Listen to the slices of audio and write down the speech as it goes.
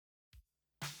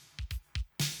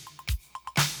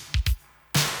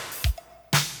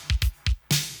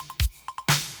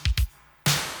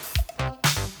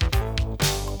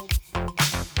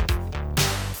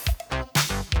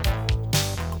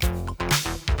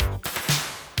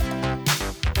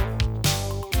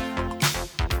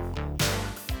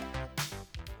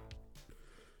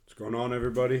going on,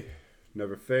 everybody?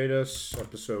 Never Fade Us,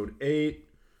 episode 8,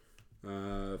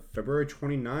 February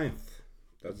 29th.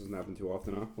 That doesn't happen too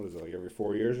often, huh? What is it, like every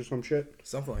 4 years or some shit?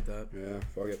 Something like that. Yeah,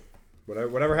 fuck it.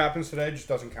 Whatever happens today just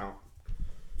doesn't count.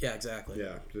 Yeah, exactly.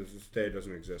 Yeah, this day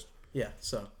doesn't exist. Yeah,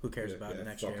 so who cares about it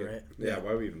next year, right? Yeah,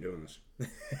 why are we even doing this?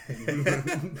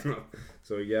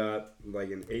 So we got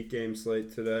like an 8-game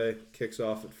slate today. Kicks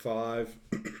off at 5.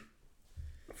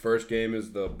 First game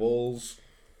is the Bulls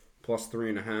plus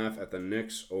 3.5 at the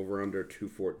Knicks over under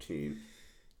 214.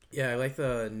 Yeah, I like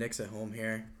the Knicks at home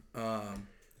here.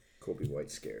 Kobe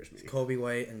White scares me. Kobe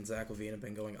White and Zach LaVine have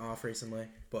been going off recently,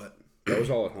 but That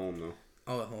was all at home though.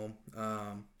 all at home.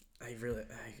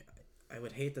 I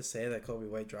would hate to say that Kobe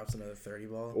White drops another 30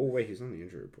 ball. Oh wait, he's on the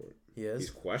injury report. He is?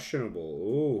 He's questionable.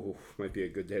 Ooh, might be a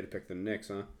good day to pick the Knicks,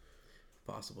 huh?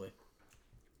 Possibly.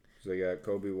 So they got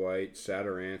Kobe White.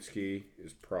 Satoransky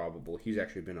is probable. He's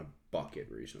actually been a bucket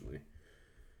recently.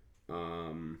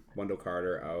 Wendell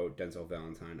Carter out. Denzel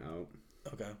Valentine out.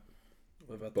 Okay.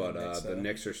 What about But the Knicks? the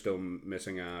Knicks are still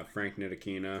missing Frank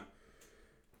Ntilikina,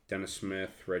 Dennis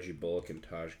Smith, Reggie Bullock, and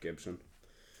Taj Gibson.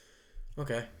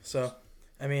 Okay, so,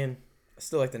 I mean, I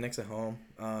still like the Knicks at home.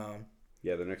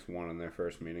 Yeah, the Knicks won in their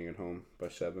first meeting at home by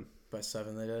 7. By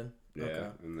 7 they did? Yeah, Okay.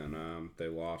 and then they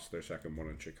lost their second one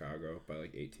in Chicago by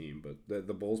like 18. But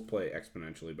the Bulls play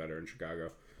exponentially better in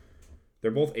Chicago. They're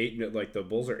both 8. Like the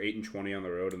Bulls are 8-20 on the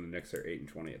road, and the Knicks are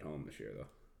 8-20 at home this year, though.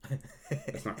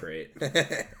 That's not great.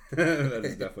 That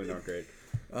is definitely not great.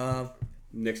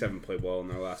 Knicks haven't played well in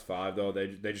their last 5 though.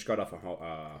 They just got off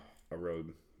a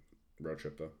road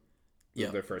trip though. This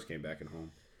is their first game back at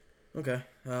home. Okay.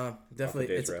 Definitely,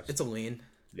 day's rest. it's a lean.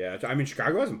 Yeah, I mean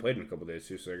Chicago hasn't played in a couple days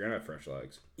too, so they're gonna have fresh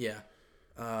legs. Yeah.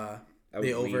 I would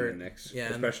lean the Knicks, yeah,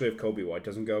 especially if Kobe White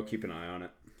doesn't go. Keep an eye on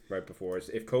it right before.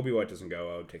 If Kobe White doesn't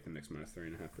go, I would take the Knicks minus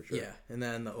 3.5 for sure. Yeah, and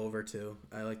then the over too.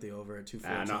 I like the over at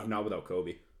 214. Not without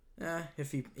Kobe.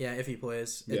 If he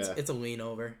plays, it's a lean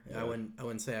over. Yeah. I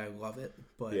wouldn't say I love it,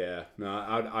 but yeah, no,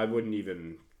 I wouldn't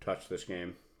even touch this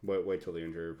game. Wait till the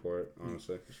injury report.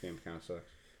 Honestly, this game kind of sucks.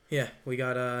 Yeah, we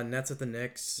got Nets at the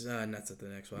Knicks. Nets at the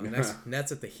Knicks. Well,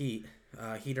 Nets at the Heat.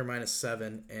 Heat are minus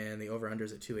 7, and the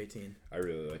over/unders at 218. I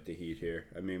really like the Heat here.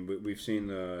 I mean, we've seen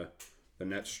the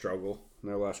Nets struggle in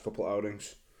their last couple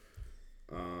outings.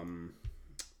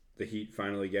 The Heat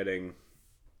finally getting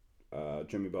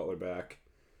Jimmy Butler back.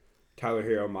 Tyler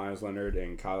Hero, Myles Leonard,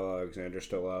 and Kyle Alexander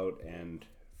still out, and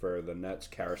for the Nets,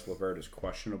 Karis LeVert is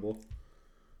questionable.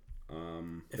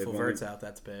 If LeVert's out,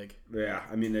 that's big. Yeah,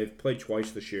 I mean, they've played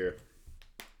twice this year,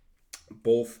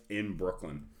 both in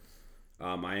Brooklyn.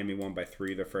 Miami won by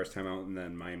 3 their first time out, and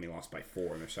then Miami lost by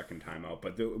 4 in their second time out.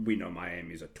 But we know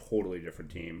Miami's a totally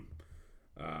different team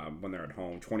when they're at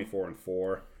home.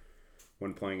 24-4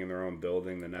 when playing in their own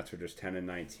building. The Nets are just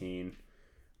 10-19 in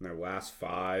their last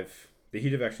 5. The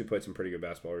Heat have actually played some pretty good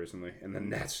basketball recently, and the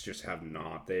Nets just have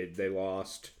not. They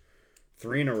lost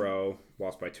 3 in a row,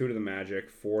 lost by 2 to the Magic,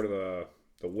 4 to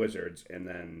the Wizards, and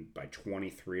then by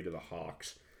 23 to the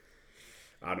Hawks.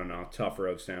 I don't know. Tough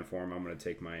road stand for them. I'm going to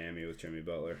take Miami with Jimmy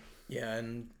Butler. Yeah,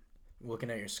 and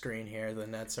looking at your screen here, the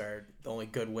Nets are the only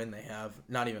good win they have.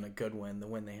 Not even a good win. The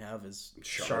win they have is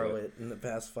Charlotte in the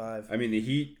past 5. I mean, the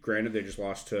Heat, granted, they just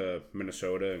lost to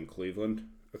Minnesota and Cleveland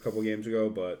a couple games ago,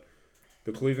 but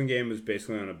the Cleveland game was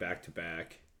basically on a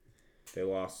back-to-back. They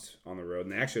lost on the road,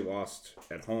 and they actually lost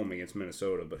at home against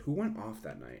Minnesota. But who went off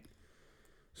that night?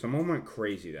 Someone went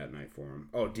crazy that night for him.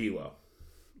 Oh, D'Lo,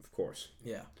 of course.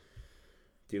 Yeah.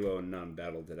 D'Lo and Nunn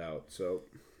battled it out. So,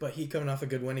 but he coming off a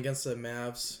good win against the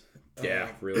Mavs. Yeah,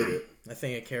 really good. I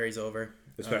think it carries over.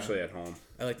 Especially at home.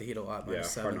 I like the Heat a lot. Yeah,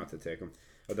 7. hard not to take them.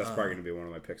 But that's probably going to be one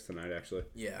of my picks tonight, actually.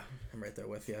 Yeah, I'm right there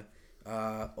with you.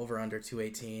 Over under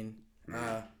 218.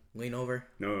 Lean over.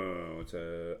 No, it's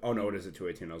a. Oh no, it is a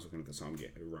 218. I was looking at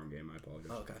the wrong game. I apologize.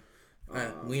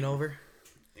 Okay. Lean over.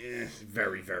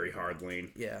 Very, very hard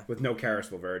lean. Yeah. With no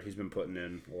Karis LeVert, he's been putting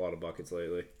in a lot of buckets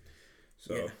lately.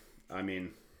 So, yeah. I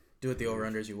mean, do it the over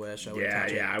under as you wish.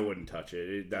 I wouldn't touch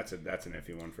it. That's an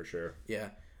iffy one for sure. Yeah.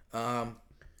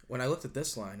 When I looked at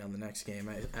this line on the next game,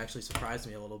 it actually surprised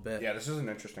me a little bit. Yeah, this is an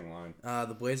interesting line.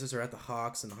 The Blazers are at the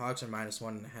Hawks, and the Hawks are minus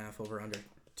 1.5 over under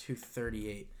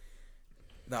 238.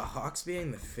 The Hawks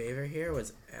being the favorite here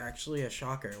was actually a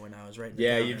shocker when I was writing it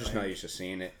down. You're just not used to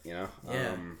seeing it, you know?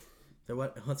 Yeah.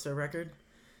 What's their record?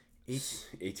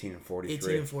 18-43.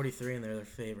 18-43, and they're their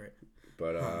favorite.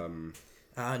 But,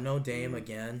 no Dame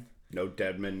again. No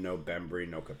Dedmon, no Bembry,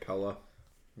 no Capella.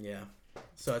 Yeah.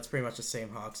 So it's pretty much the same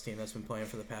Hawks team that's been playing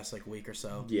for the past week or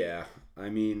so. Yeah. I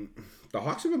mean, the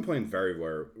Hawks have been playing very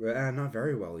well. Not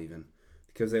very well even.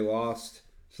 Because they lost.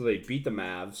 So they beat the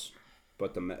Mavs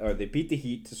but they beat the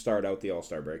Heat to start out the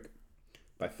All-Star break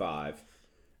by 5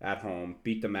 at home.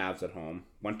 Beat the Mavs at home.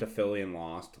 Went to Philly and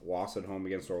lost. Lost at home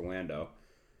against Orlando,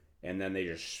 and then they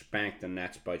just spanked the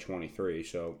Nets by 23.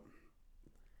 So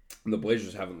the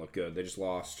Blazers haven't looked good. They just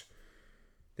lost.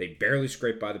 They barely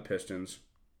scraped by the Pistons.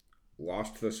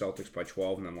 Lost to the Celtics by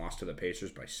 12, and then lost to the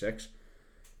Pacers by 6.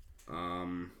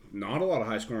 Not a lot of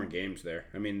high-scoring games there.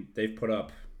 I mean, they've put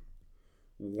up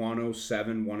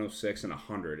 107, 106, and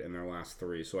 100 in their last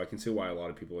 3. So I can see why a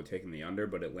lot of people are taking the under,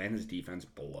 but Atlanta's defense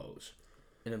blows.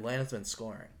 And Atlanta's been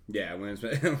scoring. Yeah,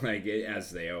 Atlanta's been, like,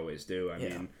 as they always do. I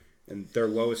mean, and their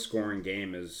lowest scoring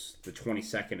game is the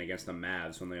 22nd against the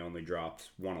Mavs when they only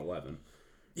dropped 111.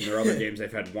 In their other games,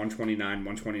 they've had 129,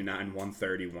 129,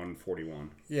 130,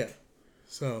 141. Yeah.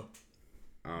 So,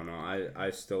 I don't know.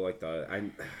 I still like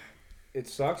it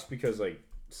sucks because, like,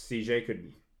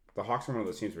 the Hawks are one of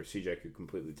those teams where CJ could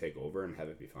completely take over and have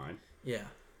it be fine. Yeah.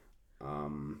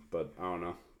 But I don't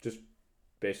know. Just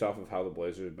based off of how the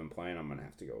Blazers have been playing, I'm going to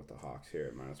have to go with the Hawks here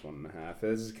at -1.5.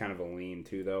 This is kind of a lean,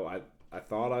 too, though. I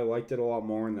thought I liked it a lot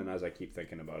more, and then as I keep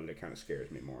thinking about it, it kind of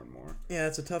scares me more and more. Yeah,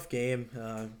 it's a tough game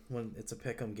when it's a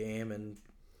pick'em game, and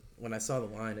when I saw the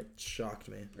line, it shocked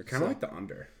me. I kind of like the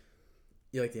under.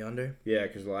 You like the under? Yeah,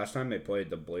 because the last time they played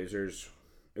the Blazers,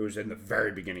 it was in the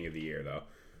very beginning of the year, though.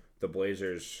 The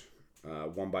Blazers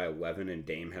won by 11, and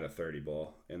Dame had a 30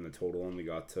 ball, and the total only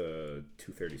got to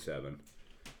 237.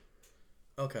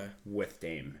 Okay. With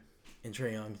Dame. And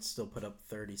Trae Young still put up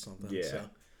 30-something. Yeah. So.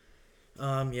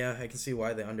 Yeah, I can see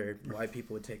why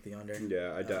people would take the under.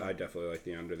 Yeah, I definitely like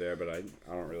the under there, but I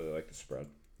don't really like the spread.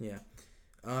 Yeah.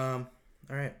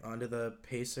 All right, on to the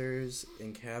Pacers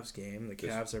and Cavs game. The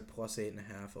Cavs are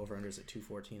 +8.5. Over-unders at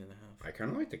 214.5. I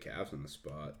kind of like the Cavs in the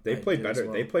spot. They I play do better. as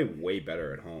well. They play way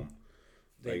better at home.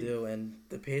 They do, and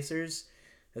the Pacers,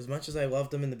 as much as I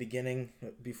loved them in the beginning,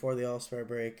 before the All-Star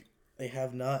break, they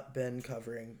have not been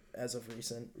covering as of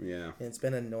recent. Yeah. And it's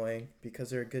been annoying because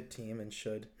they're a good team and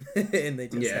should. And they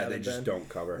just haven't they just been. don't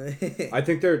cover. I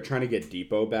think they're trying to get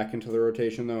Depot back into the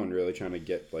rotation, though, and really trying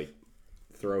to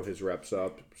throw his reps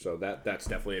up. So that's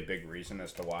definitely a big reason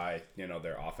as to why,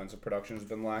 their offensive production has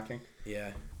been lacking.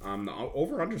 Yeah. The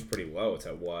over-under is pretty low. It's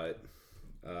at what?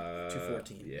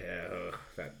 214. Yeah.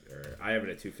 I have it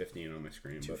at 215 on my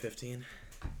screen. 215.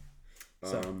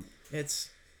 So,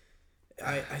 it's...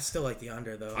 I still like the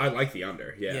under, though. I like the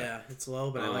under, yeah. Yeah, it's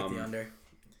low, but I like the under.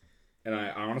 And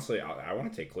I honestly, I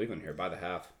want to take Cleveland here by the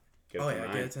half. Get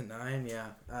it to 9, yeah.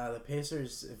 The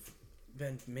Pacers have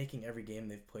been making every game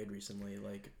they've played recently,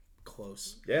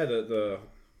 close. Yeah, the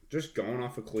just going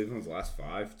off of Cleveland's last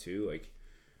 5, too,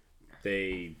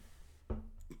 they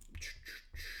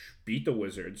beat the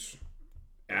Wizards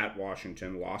at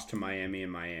Washington, lost to Miami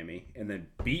and then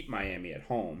beat Miami at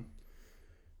home.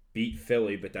 Beat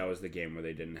Philly, but that was the game where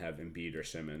they didn't have Embiid or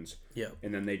Simmons. Yeah.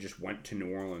 And then they just went to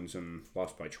New Orleans and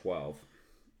lost by 12.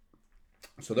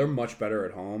 So they're much better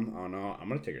at home. I don't know. I'm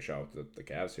going to take a shot with the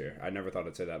Cavs here. I never thought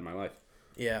I'd say that in my life.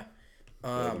 Yeah.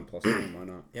 +9, why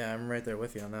not? Yeah, I'm right there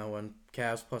with you on that one.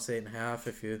 Cavs +8.5.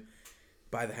 If you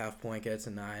buy the half point, get it to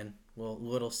 9. Well, a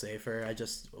little safer.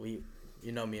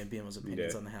 You know me and Beamer's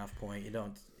opinions on the half point. You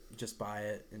don't just buy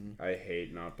it. And I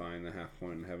hate not buying the half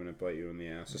point and having it bite you in the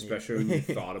ass, especially when you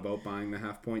thought about buying the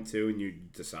half point too, and you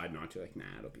decide not to. Nah,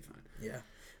 it'll be fine. Yeah,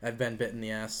 I've been bitten in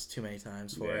the ass too many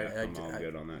times for it. I'm all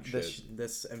good on that shit.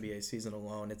 This NBA season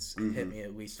alone, it's hit me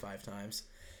at least 5 times.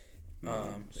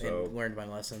 And learned my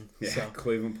lesson. Yeah, so.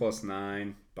 Cleveland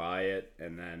 +9, buy it,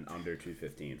 and then under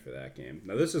 215 for that game.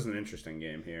 Now this is an interesting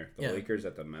game here. Lakers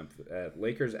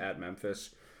Lakers at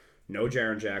Memphis. No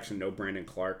Jaren Jackson, no Brandon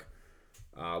Clark.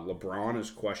 LeBron is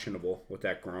questionable with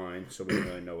that groin, so we don't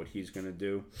really know what he's going to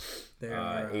do.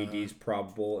 AD's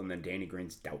probable, and then Danny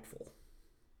Green's doubtful.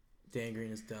 Danny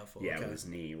Green is doubtful. Yeah, with his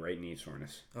right knee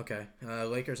soreness. Okay.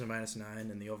 Lakers are -9,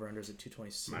 and the over-under is at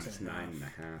 226.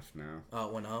 -9.5 now. Oh,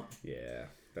 it went up? Yeah,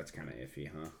 that's kind of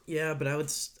iffy, huh? Yeah, but I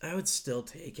would still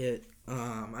take it.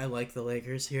 I like the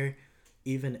Lakers here.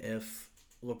 Even if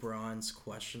LeBron's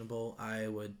questionable, I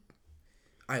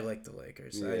like the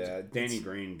Lakers. Yeah, Danny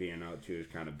Green being out too is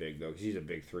kind of big though, because he's a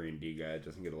big 3-and-D guy. It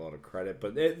doesn't get a lot of credit,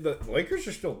 but the Lakers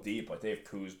are still deep. They have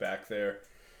Kuz back there.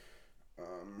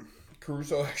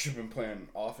 Caruso actually been playing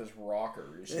off his rocker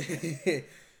recently.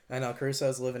 I know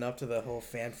Caruso's living up to the whole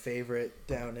fan favorite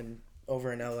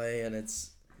over in LA, and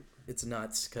it's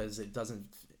nuts because it doesn't.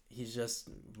 He's just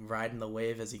riding the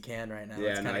wave as he can right now.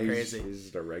 Yeah, it's kind of crazy. He's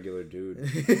just a regular dude.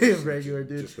 Regular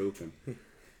dude. Just hooping.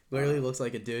 Literally looks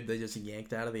like a dude they just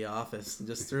yanked out of the office and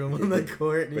just threw him on the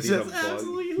court. And he's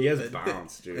absolutely he has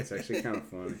bounce, dude. It's actually kind of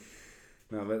funny.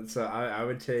 No, but so I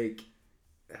would take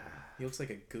He looks like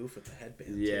a goof with the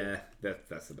headband. Yeah,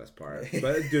 that's the best part.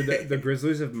 But dude, the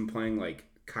Grizzlies have been playing like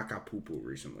kakapupu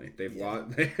recently. They've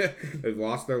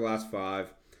lost their last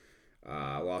 5.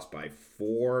 Lost by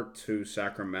 4 to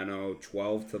Sacramento,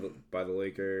 12 by the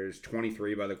Lakers,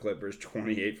 23 by the Clippers,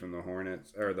 28 from the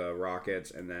Hornets or the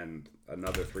Rockets, and then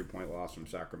another 3-point loss from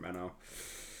Sacramento.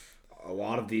 A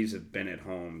lot of these have been at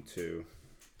home too.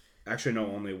 Actually, no,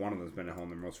 only one of them's been at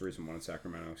home. The most recent one in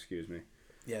Sacramento. Excuse me.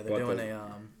 Yeah, they're doing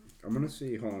I'm gonna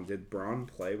see. Hold on. Did Braun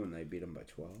play when they beat him by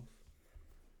 12?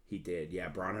 He did. Yeah,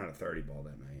 Braun had a 30 ball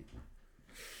that night.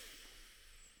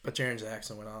 But Jaren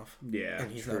Jackson went off. Yeah,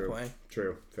 and he's not playing.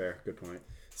 True. Fair. Good point.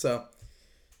 So,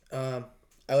 I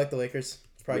like the Lakers.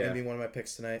 It's probably gonna be one of my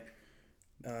picks tonight.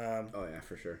 Oh yeah,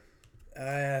 for sure.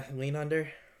 Lean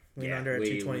under. Lean under at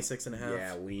 226.5.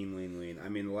 Yeah, lean. I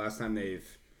mean, the last time they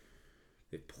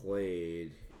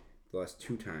played, the last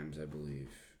 2 times, I believe.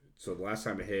 So the last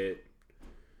time it hit,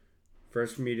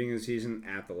 first meeting of the season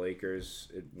at the Lakers,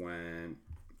 it went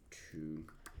to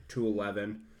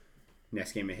 211.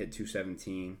 Next game it hit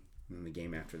 217. And then the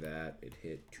game after that, it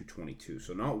hit 222.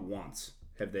 So not once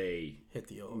have they hit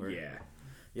the over. Yeah.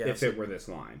 If it were this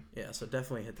line. Yeah, so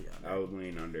definitely hit the under. I would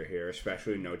lean under here,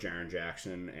 especially no Jaren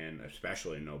Jackson and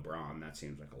especially no Braun. That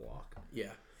seems like a lock.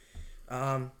 Yeah.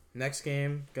 Next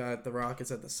game, got the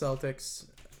Rockets at the Celtics.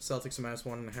 Celtics are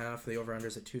 -1.5. The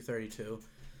over-under's at 232.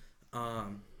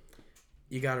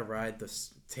 You got to ride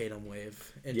this Tatum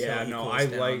wave.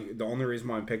 The only reason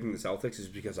why I'm picking the Celtics is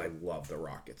because I love the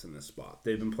Rockets in this spot.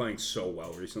 They've been playing so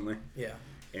well recently. Yeah.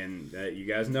 And you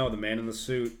guys know, the man in the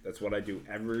suit, that's what I do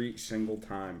every single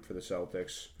time for the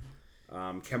Celtics.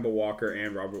 Kemba Walker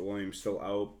and Robert Williams still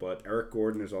out, but Eric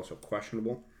Gordon is also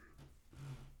questionable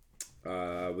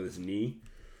with his knee.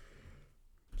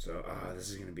 So this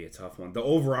is going to be a tough one. The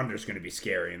over-under is going to be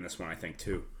scary in this one, I think,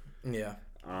 too. Yeah.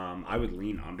 I would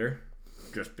lean under,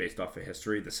 just based off of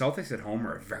history. The Celtics at home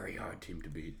are a very hard team to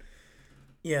beat.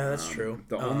 Yeah, that's true.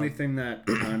 The only thing that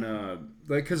kind of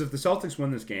because if the Celtics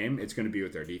win this game, it's going to be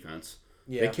with their defense.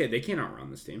 Yeah, they can't outrun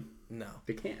this team. No,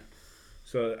 they can't.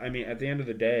 So I mean, at the end of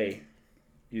the day,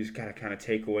 you just gotta kind of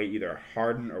take away either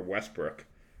Harden or Westbrook,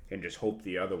 and just hope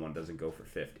the other one doesn't go for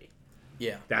 50.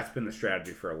 Yeah, that's been the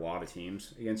strategy for a lot of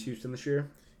teams against Houston this year.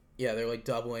 Yeah, they're like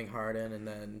doubling Harden and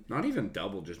then not even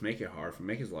double, just make it hard,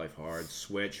 make his life hard.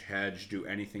 Switch, hedge, do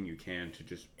anything you can to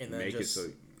just make it so.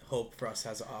 Hope Russ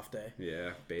has an off day.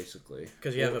 Yeah, basically.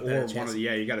 Because you have a better chance.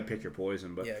 You got to pick your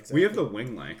poison. But yeah, exactly. We have the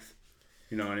wing length.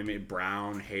 You know what I mean?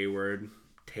 Brown, Hayward,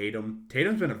 Tatum.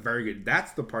 Tatum's been a very good.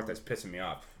 That's the part that's pissing me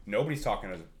off. Nobody's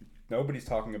talking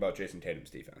about Jason Tatum's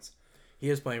defense. He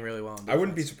is playing really well. I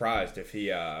wouldn't be surprised if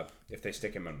they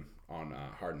stick him on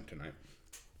Harden tonight.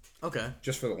 Okay.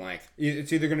 Just for the length.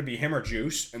 It's either going to be him or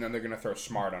Juice, and then they're going to throw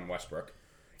Smart on Westbrook.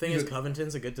 Thing is,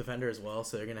 Covington's a good defender as well,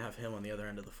 so they're going to have him on the other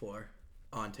end of the floor.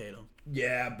 On Tatum.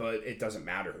 Yeah, but it doesn't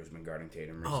matter who's been guarding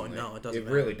Tatum recently. Oh, no, it doesn't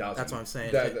matter. It really doesn't. That's what I'm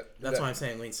saying. That's why I'm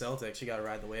saying lean Celtics. You got to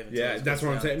ride the wave. Yeah, that's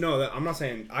what I'm saying. No, I'm not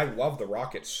saying I love the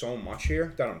Rockets so much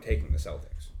here that I'm taking the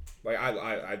Celtics. Like,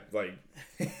 I like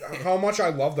how much I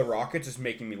love the Rockets is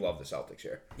making me love the Celtics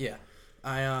here. Yeah.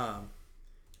 I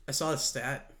saw a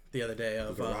stat the other day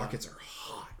of... The Rockets are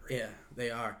hot. Right now.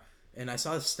 They are. And I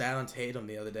saw a stat on Tatum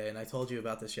the other day, and I told you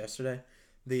about this yesterday.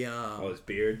 His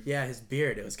beard? Yeah, his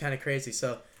beard. It was kind of crazy.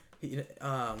 So,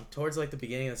 towards like the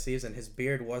beginning of the season, his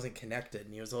beard wasn't connected,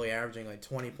 and he was only averaging like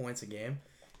 20 points a game.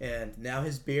 And now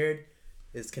his beard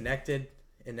is connected,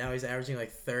 and now he's averaging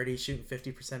like 30, shooting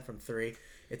 50% from 3.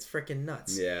 It's freaking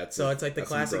nuts. Yeah. It's like the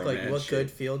classic, like look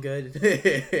good, feel good.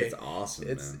 It's awesome.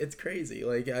 It's crazy.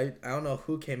 Like I don't know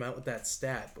who came out with that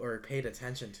stat or paid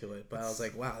attention to it, but I was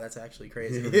like, wow, that's actually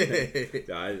crazy.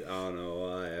 I don't know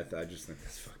why. I just think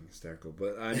that's fucking hysterical.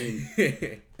 But I mean,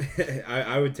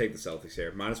 I would take the Celtics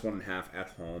here. -1.5 at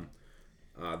home.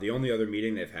 The only other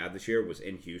meeting they've had this year was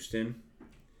in Houston.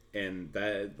 And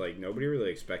that, like, nobody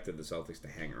really expected the Celtics to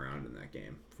hang around in that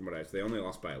game. From what they only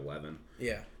lost by 11.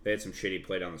 Yeah. They had some shitty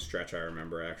play down the stretch, I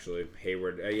remember, actually.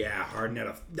 Hayward,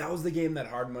 Harden that was the game that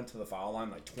Harden went to the foul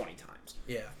line, like, 20 times.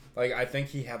 Yeah. Like, I think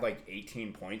he had, like,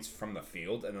 18 points from the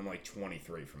field and then, like,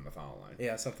 23 from the foul line.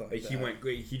 Yeah, something like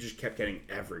that. He just kept getting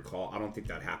every call. I don't think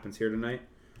that happens here tonight.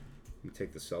 I'm going to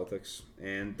take the Celtics.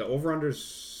 And the over-under's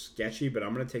sketchy, but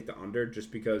I'm going to take the under just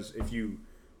because if you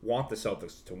want the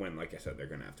Celtics to win, like I said, they're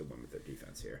going to have to win with their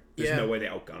defense here. There's no way they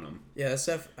outgun them. Yeah,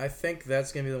 Steph, I think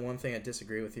that's going to be the one thing I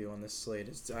disagree with you on this slate.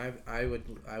 Is I would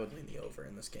lean the over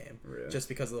in this game. Really? Just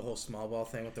because of the whole small ball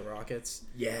thing with the Rockets.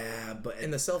 Yeah, but...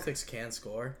 And the Celtics can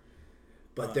score.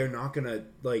 But they're not going to,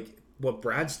 like... what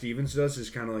Brad Stevens does is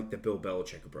kind of like the Bill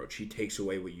Belichick approach. He takes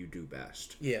away what you do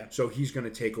best. Yeah. So he's going to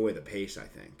take away the pace, I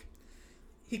think.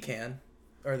 He can.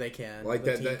 Or they can. Like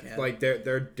the that, team can. like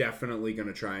they're definitely going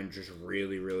to try and just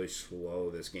really, really slow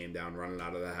this game down, running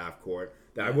out of the half court.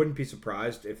 That I wouldn't be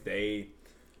surprised if they,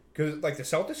 because like the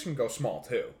Celtics can go small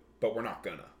too, but we're not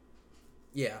gonna.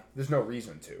 Yeah. There's no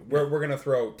reason to. We're gonna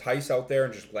throw Tice out there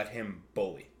and just let him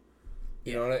bully.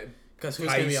 You know what? Because who's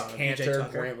gonna be on him? PJ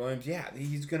Tucker? Grant Williams. Yeah,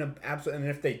 he's gonna absolutely.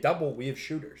 And if they double, we have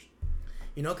shooters.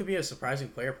 You know, it could be a surprising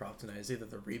player prop tonight. Is either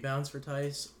the rebounds for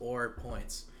Tice or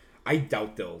points. I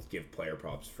doubt they'll give player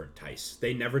props for Tice.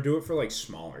 They never do it for like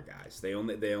smaller guys. They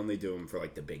only do them for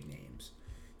like the big names.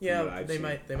 Yeah, they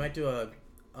might do a.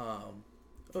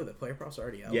 The player props are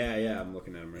already out. Yeah, I'm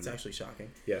looking at them right now. It's actually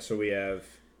shocking. Yeah, so we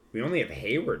only have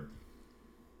Hayward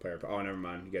player. Oh, never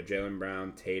mind. You got Jaylen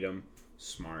Brown, Tatum,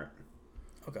 Smart.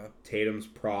 Okay. Tatum's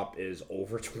prop is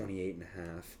over 28.5.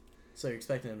 So you're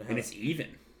expecting him to have... And it's even.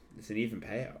 It's an even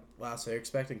payout. Wow, so you're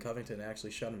expecting Covington to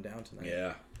actually shut him down tonight.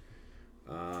 Yeah.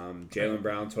 Jaylen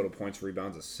Brown, total points,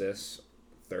 rebounds, assists,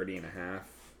 30.5.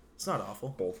 It's not awful.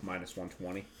 Both minus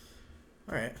 120.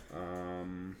 All right.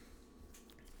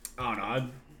 I don't know.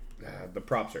 The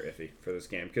props are iffy for this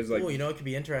game. Cause like, you know what could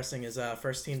be interesting is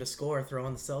first team to score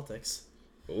throwing the Celtics.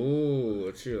 Ooh,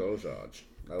 let's see those odds.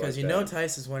 Because you know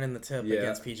Tice is winning the tip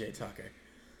against PJ Tucker.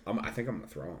 I think I'm going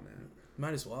to throw on that.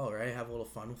 Might as well, right? Have a little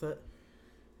fun with it.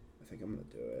 I think I'm going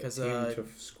to do it. Because team to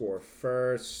score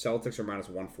first. Celtics are minus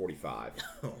 145.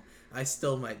 Oh, I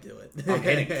still might do it. I'm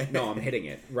hitting it. No, I'm hitting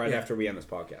it right after we end this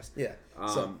podcast. Yeah.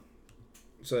 So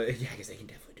yeah, I guess they can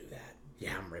definitely do that.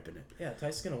 Yeah, I'm ripping it. Yeah,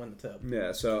 Tice is going to win the tip.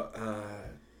 Yeah, so...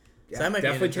 so that might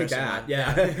definitely take that.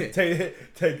 Yeah.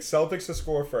 take Celtics to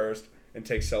score first. And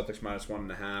take Celtics minus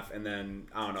 1.5, and then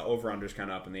I don't know. Over under's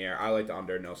kind of up in the air. I like the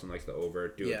under. Nelson likes the over.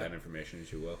 Do with that information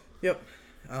as you will. Yep.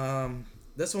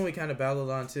 This one we kind of battled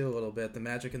on too a little bit. The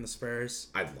Magic and the Spurs.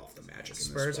 I love the Magic.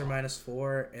 Spurs are minus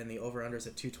 4, and the over under's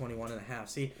at 221.5.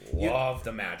 See,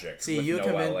 the Magic. See,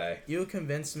 you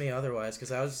convinced me otherwise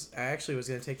because I actually was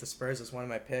going to take the Spurs as one of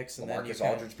my picks, and Marcus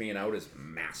Aldridge being out is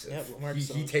massive. Yeah,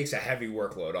 he takes a heavy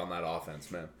workload on that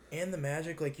offense, man. And the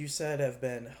Magic, like you said, have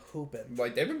been hooping.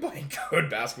 Like they've been playing good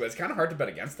basketball. It's kind of hard to bet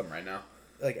against them right now.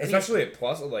 Like especially at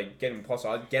plus, like getting plus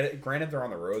odds. Granted, they're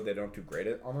on the road. They don't do great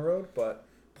on the road, but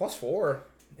 +4.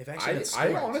 They've actually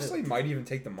I honestly might even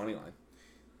take the money line.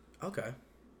 Okay.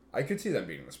 I could see them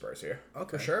beating the Spurs here.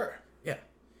 Okay. For sure. Yeah.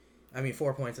 I mean,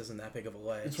 4 points isn't that big of a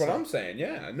lay. That's what I'm saying.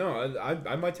 Yeah. No,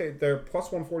 I might take their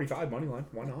plus 145 money line.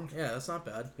 Why not? Yeah, that's not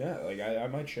bad. Yeah, like I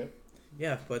might ship.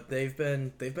 Yeah, but they've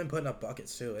been putting up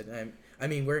buckets too. And I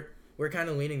mean, we're kind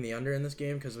of leaning the under in this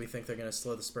game because we think they're going to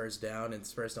slow the Spurs down, and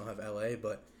Spurs don't have LA,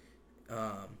 but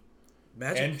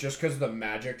Magic. And just because the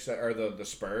Magic's or the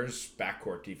Spurs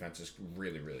backcourt defense is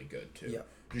really, really good too. Yeah.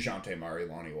 DeJounte Murray,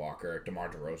 Lonnie Walker, DeMar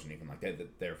DeRozan, even like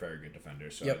they're very good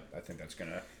defenders. So yep. I think that's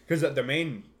gonna because the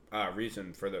main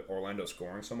reason for the Orlando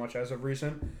scoring so much as of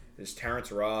recent is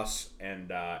Terrence Ross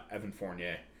and Evan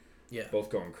Fournier. Yeah. Both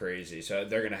going crazy, so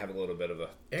they're gonna have a little bit of a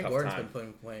Aaron tough Gordon's time.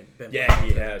 been playing. He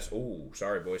has. Oh,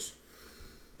 sorry, boys.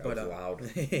 That was loud.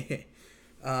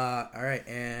 All right,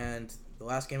 and the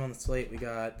last game on the slate, we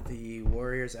got the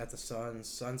Warriors at the Suns.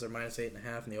 Suns are minus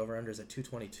 8.5, and the over/under is at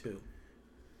 222.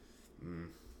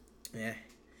 Yeah,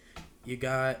 you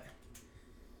got.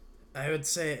 I would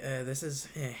say this is.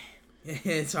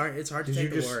 It's hard. It's hard to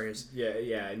take the Warriors.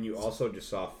 Yeah, and you also just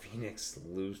saw Phoenix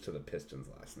lose to the Pistons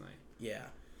last night. Yeah.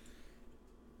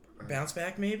 Bounce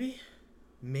back, maybe.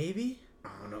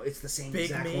 Oh no, it's the same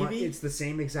Big exact maybe? line. It's the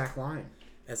same exact line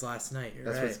as last night.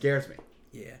 That's what scares me.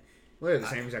 Yeah. Literally the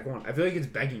same exact one. I feel like it's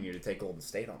begging you to take Golden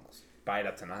State almost. Buy it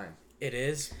up to 9. It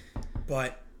is,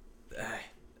 but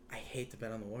I hate to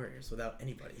bet on the Warriors without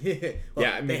anybody. Well,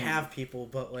 yeah, I mean, they have people,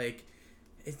 but like,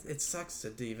 it sucks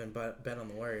to even bet on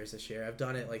the Warriors this year. I've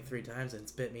done it like 3 times and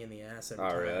it's bit me in the ass every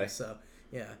time. Really? So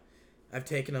yeah. I've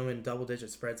taken them in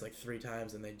double-digit spreads like 3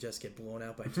 times, and they just get blown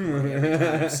out by 20 every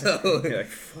time. So, you're like,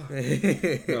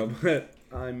 fuck. No, but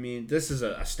I mean, this is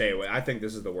a stay away. I think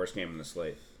this is the worst game in the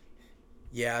slate.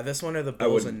 Yeah, this one are the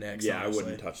Bulls and Knicks. Yeah, honestly. I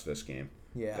wouldn't touch this game.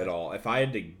 Yeah. At all. If I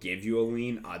had to give you a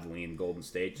lean, I'd lean Golden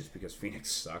State just because Phoenix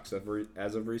sucks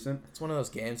as of recent. It's one of those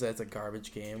games that's a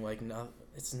garbage game. Like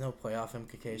it's no playoff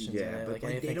implications in it. Like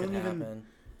anything could happen.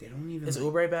 They don't even. Is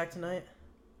Oubre back tonight?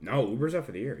 No, Uber's out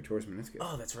for the year. He tore his meniscus.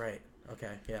 Oh, that's right.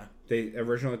 Okay, yeah. They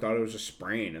originally thought it was a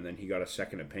sprain, and then he got a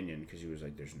second opinion because he was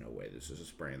like, "There's no way this is a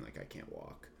sprain. Like I can't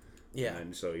walk." Yeah.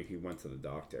 And so he went to the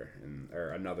doctor or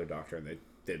another doctor, and they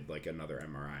did like another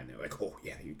MRI, and they're like, "Oh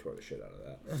yeah, you tore the shit out of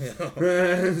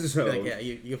that." So like, yeah,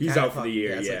 you he's out for the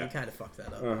year. Yeah, it's yeah. like you kind of fucked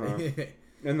that up.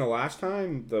 And the last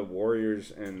time the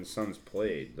Warriors and Suns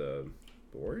played, the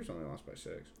Warriors only lost by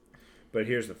 6. But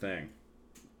here's the thing.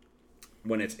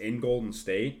 When it's in Golden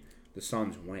State, the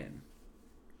Suns win.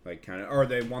 Like kind of, or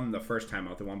they won the first time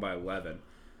out. They won by 11.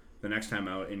 The next time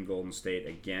out in Golden State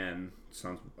again,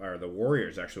 the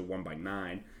Warriors actually won by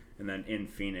 9. And then in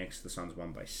Phoenix, the Suns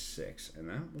won by 6. And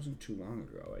that wasn't too long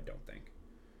ago, I don't think.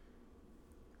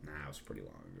 Nah, it was pretty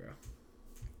long ago.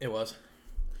 It was.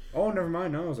 Oh, never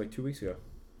mind. No, it was like 2 weeks ago.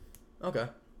 Okay.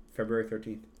 February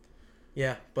 13th.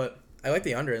 Yeah, but I like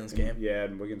the under in this game. Yeah,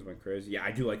 and Wiggins went crazy. Yeah,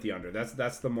 I do like the under.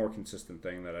 That's the more consistent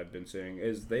thing that I've been seeing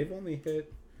is they've only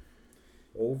hit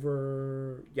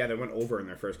over. Yeah, they went over in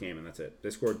their first game, and that's it. They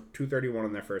scored 231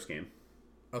 in their first game.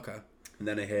 Okay. And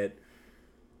then it hit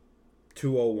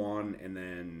 201 and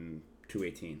then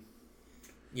 218.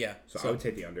 Yeah. So I would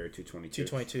take the under at 222.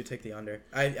 222, take the under.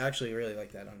 I actually really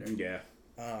like that under. Yeah.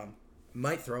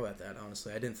 Might throw at that,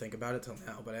 honestly. I didn't think about it till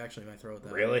now, but I actually might throw at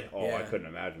that. Really? Oh, yeah. I couldn't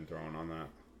imagine throwing on that.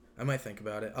 I might think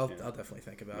about it. I'll definitely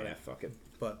think about it. Yeah, fuck it.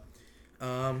 But,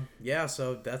 yeah,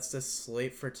 so that's the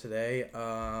slate for today.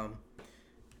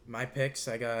 My picks,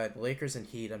 I got Lakers and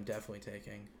Heat I'm definitely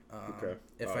taking. Okay.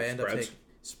 If I end up taking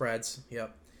spreads,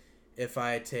 yep. If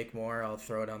I take more, I'll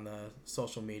throw it on the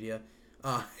social media.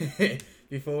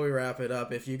 Before we wrap it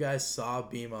up, if you guys saw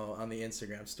BMO on the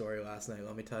Instagram story last night,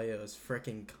 let me tell you, it was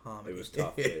freaking comedy. It was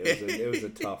tough. It was a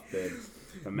tough bid.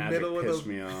 The Magic pissed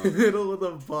me off. Middle of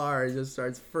the bar, he just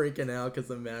starts freaking out because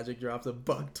the Magic drops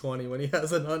 $1.20 when he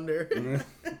has an under.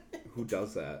 Who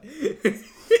does that?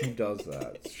 Who does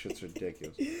that? Shit's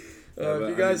ridiculous. If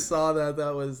you guys saw that,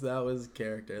 that was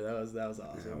character. That was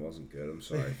awesome. That wasn't good. I'm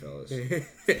sorry, fellas.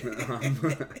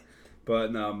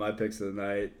 But no, my picks of the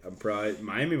night.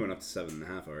 Miami went up to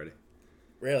 7.5 already.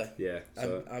 Really? Yeah.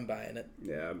 So, I'm buying it.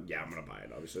 Yeah, I'm gonna buy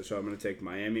it obviously. So I'm gonna take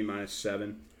Miami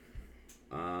 -7.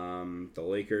 The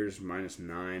Lakers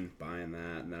 -9, buying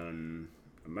that, and then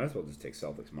I might as well just take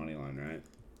Celtics money line, right?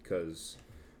 Because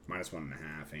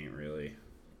 -1.5 ain't really.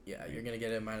 Yeah, you're gonna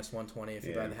get it -120 if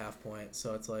you buy the half point.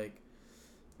 So it's like.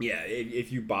 Yeah,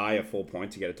 if you buy a full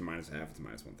point to get it to -0.5, it's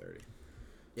 -130.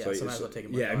 Yeah, so might as well take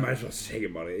it money line. Yeah, might as well take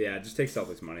it money. Yeah, just take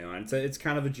Celtics money line. It's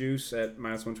kind of a juice at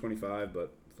 -125,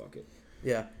 but fuck it.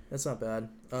 Yeah, that's not bad.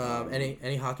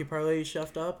 Any hockey parlay you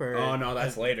chefed up or? Oh no,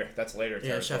 that's later. That's later.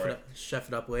 Yeah, chef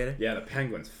it up later. Yeah, the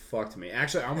Penguins fucked me.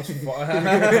 Actually, I almost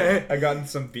I got in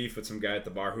some beef with some guy at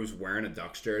the bar who's wearing a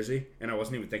Ducks jersey, and I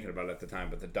wasn't even thinking about it at the time.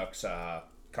 But the Ducks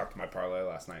cucked my parlay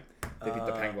last night. They beat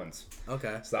the Penguins.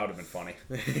 Okay. So that would have been funny.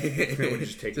 They would have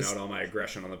just taken out all my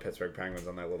aggression on the Pittsburgh Penguins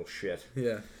on that little shit.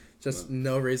 Yeah. Just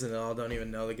no reason at all. Don't even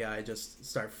know the guy. Just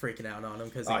start freaking out on him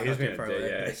because he was being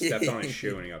he stepped on his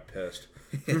shoe and he got pissed.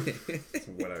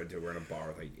 What I would do, we're in a bar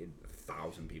with like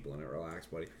 1,000 people in it. Relax,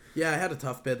 buddy. Yeah, I had a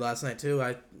tough bid last night too.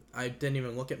 I didn't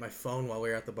even look at my phone while we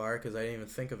were at the bar because I didn't even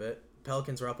think of it.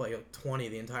 Pelicans were up like 20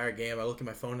 the entire game. I looked at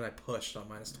my phone and I pushed on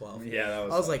 -12. Yeah, I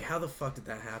was like, how the fuck did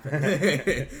that happen?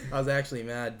 I was actually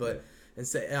mad, but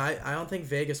instead, I don't think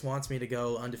Vegas wants me to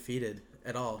go undefeated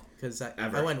at all because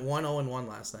I went 1-0-1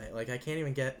 last night. Like I can't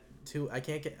even get two. I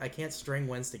can't string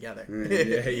wins together.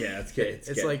 Yeah,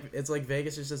 it's like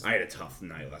Vegas is just. I had a tough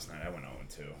night last night. I went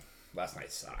 0-2. Last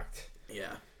night sucked.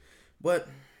 Yeah, but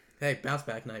hey, bounce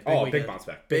back night. Big bounce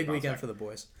back. Big weekend for the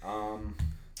boys.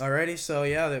 Alrighty, so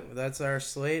yeah, that's our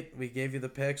slate. We gave you the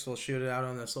picks. We'll shoot it out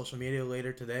on the social media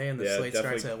later today, and the slate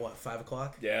starts at what, 5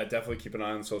 o'clock? Yeah, definitely keep an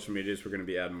eye on social medias. We're going to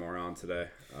be adding more on today.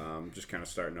 Just kind of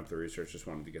starting up the research. Just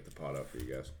wanted to get the pot out for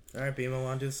you guys. All right, Beamo,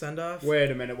 want to do the send off?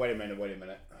 Wait a minute.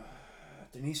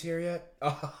 Denise here yet?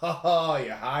 Oh,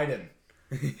 you're hiding.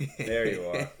 There you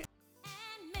are.